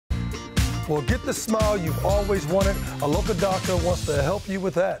Well, get the smile you've always wanted. A local doctor wants to help you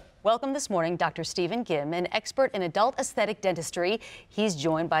with that. Welcome this morning, Dr. Ghim, an expert in adult aesthetic dentistry. He's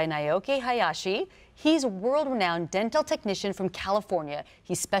joined by Naoki Hayashi. He's a world-renowned dental technician from California.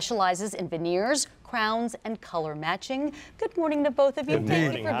 He specializes in veneers, crowns, and color matching. Good morning to both of you.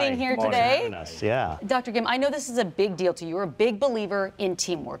 Thank you for being here today. Yeah. Dr. Ghim, I know this is a big deal to you. You're a big believer in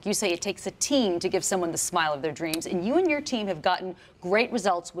teamwork. You say it takes a team to give someone the smile of their dreams, and you and your team have gotten great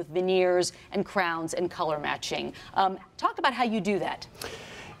results with veneers and crowns and color matching. Talk about how you do that.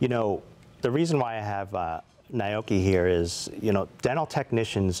 You know, the reason why I have Naoki here is, you know, dental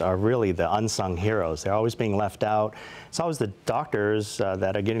technicians are really the unsung heroes. They're always being left out. It's always the doctors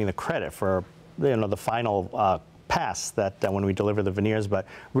that are getting the credit for, you know, the final pass that when we deliver the veneers. But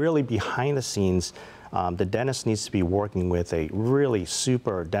really behind the scenes, the dentist needs to be working with a really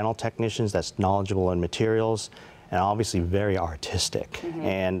super dental technicians that's knowledgeable in materials, and obviously very artistic,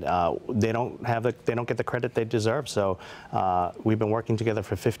 and they don't get the credit they deserve. So we've been working together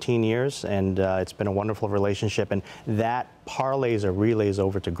for 15 years, and it's been a wonderful relationship, and that parlays or relays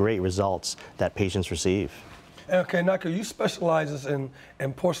over to great results that patients receive. Okay, Naoki, you specialize in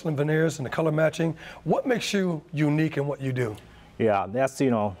porcelain veneers and the color matching. What makes you unique in what you do? Yeah, that's,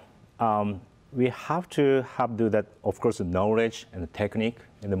 you know, we have to do that, of course, the knowledge and the technique,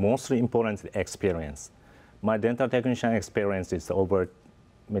 and the most important, the experience. My dental technician experience is over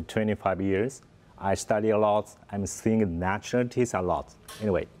 25 years. I study a lot. I'm seeing natural teeth a lot.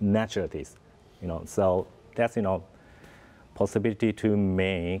 Anyway, natural teeth, you know. So that's, you know, possibility to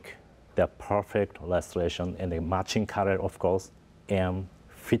make the perfect restoration and the matching color, of course, and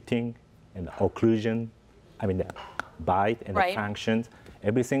fitting and occlusion. I mean, the bite and the functions.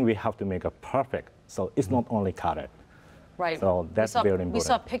 Everything we have to make a perfect. So it's not only color. Right. So that's very important. We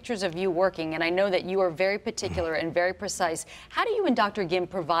saw pictures of you working, and I know that you are very particular and very precise. How do you and Dr. Ghim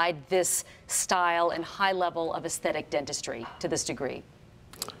provide this style and high level of aesthetic dentistry to this degree?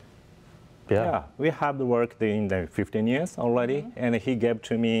 Yeah, we have worked in the 15 years already, and he gave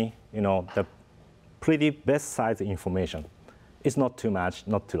to me, you know, the pretty best size information. It's not too much,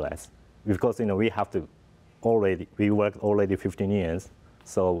 not too less, because, you know, we worked already 15 years,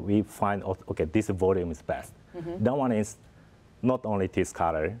 so we find, okay, this volume is best. That one is not only teeth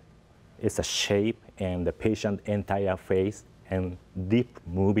color, it's a shape and the patient entire face and lip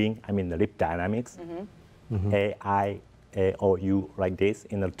moving, I mean the lip dynamics, A, I, A, O, U, like this.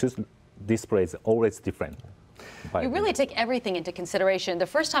 In the tooth display is always different. You really take everything into consideration. The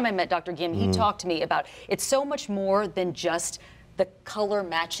first time I met Dr. Ghim, he talked to me about it's so much more than just the color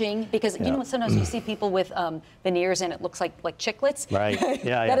matching, because you know sometimes you see people with veneers and it looks like chiclets. Right.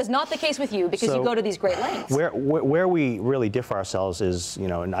 Yeah. That is not the case with you, because you go to these great lengths. Where we really differ ourselves is, you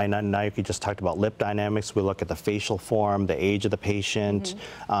know, and Naoki just talked about lip dynamics. We look at the facial form, the age of the patient,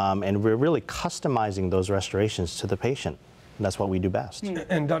 and we're really customizing those restorations to the patient. And that's what we do best.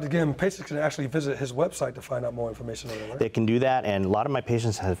 And Dr. Ghim, patients can actually visit his website to find out more information on it, right? They can do that, and a lot of my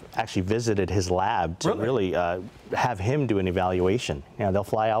patients have actually visited his lab to really have him do an evaluation. You know, they'll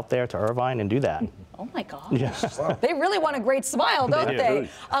fly out there to Irvine and do that. Oh my gosh. Yeah. Wow. They really want a great smile, don't they?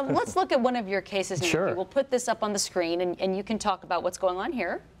 Let's look at one of your cases. Sure. We'll put this up on the screen, and you can talk about what's going on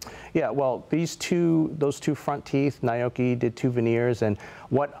here. Yeah, well, those two front teeth, Naoki did 2 veneers, and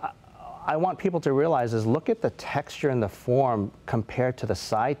what I want people to realize is look at the texture and the form compared to the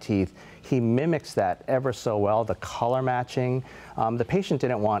side teeth. He mimics that ever so well, the color matching. The patient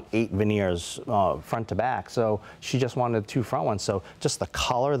didn't want 8 veneers front to back, so she just wanted 2 front ones. So just the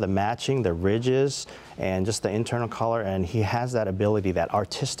color, the matching, the ridges, and just the internal color, and he has that ability, that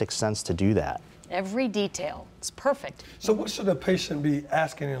artistic sense to do that. Every detail, it's perfect. So what should a patient be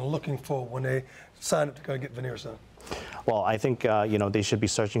asking and looking for when they sign up to go get veneers done? Well, I think you know, they should be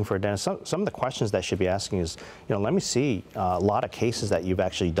searching for a dentist. Some of the questions they should be asking is, you know, let me see a lot of cases that you've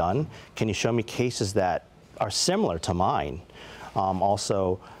actually done. Can you show me cases that are similar to mine?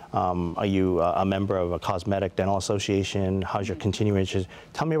 Also, are you a member of a cosmetic dental association? How's your continuation?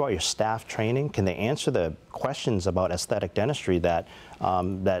 Tell me about your staff training. Can they answer the questions about aesthetic dentistry that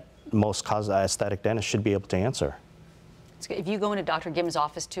that most aesthetic dentists should be able to answer? If you go into Dr. Ghim's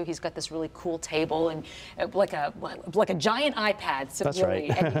office too, he's got this really cool table and like a giant iPad. So That's really,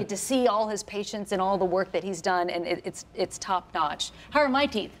 right. And you get to see all his patients and all the work that he's done, and it's top notch. How are my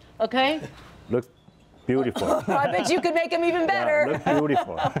teeth? Okay. beautiful. I bet you could make them even better. Yeah, look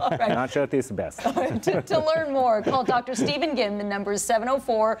beautiful. Natural is best. To learn more, call Dr. Stephen Ghim. The number is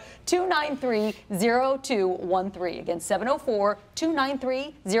 704-293-0213. Again,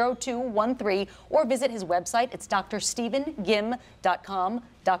 704-293-0213. Or visit his website. It's drstephengim.com.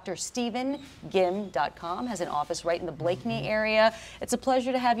 drstephengim.com has an office right in the Blakeney area. It's a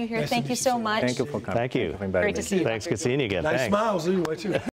pleasure to have you here. Nice Thank you so much. Thank you for coming. Thank you. Great to see you. Thanks. Good seeing you again. Nice Thanks. smiles anyway, too.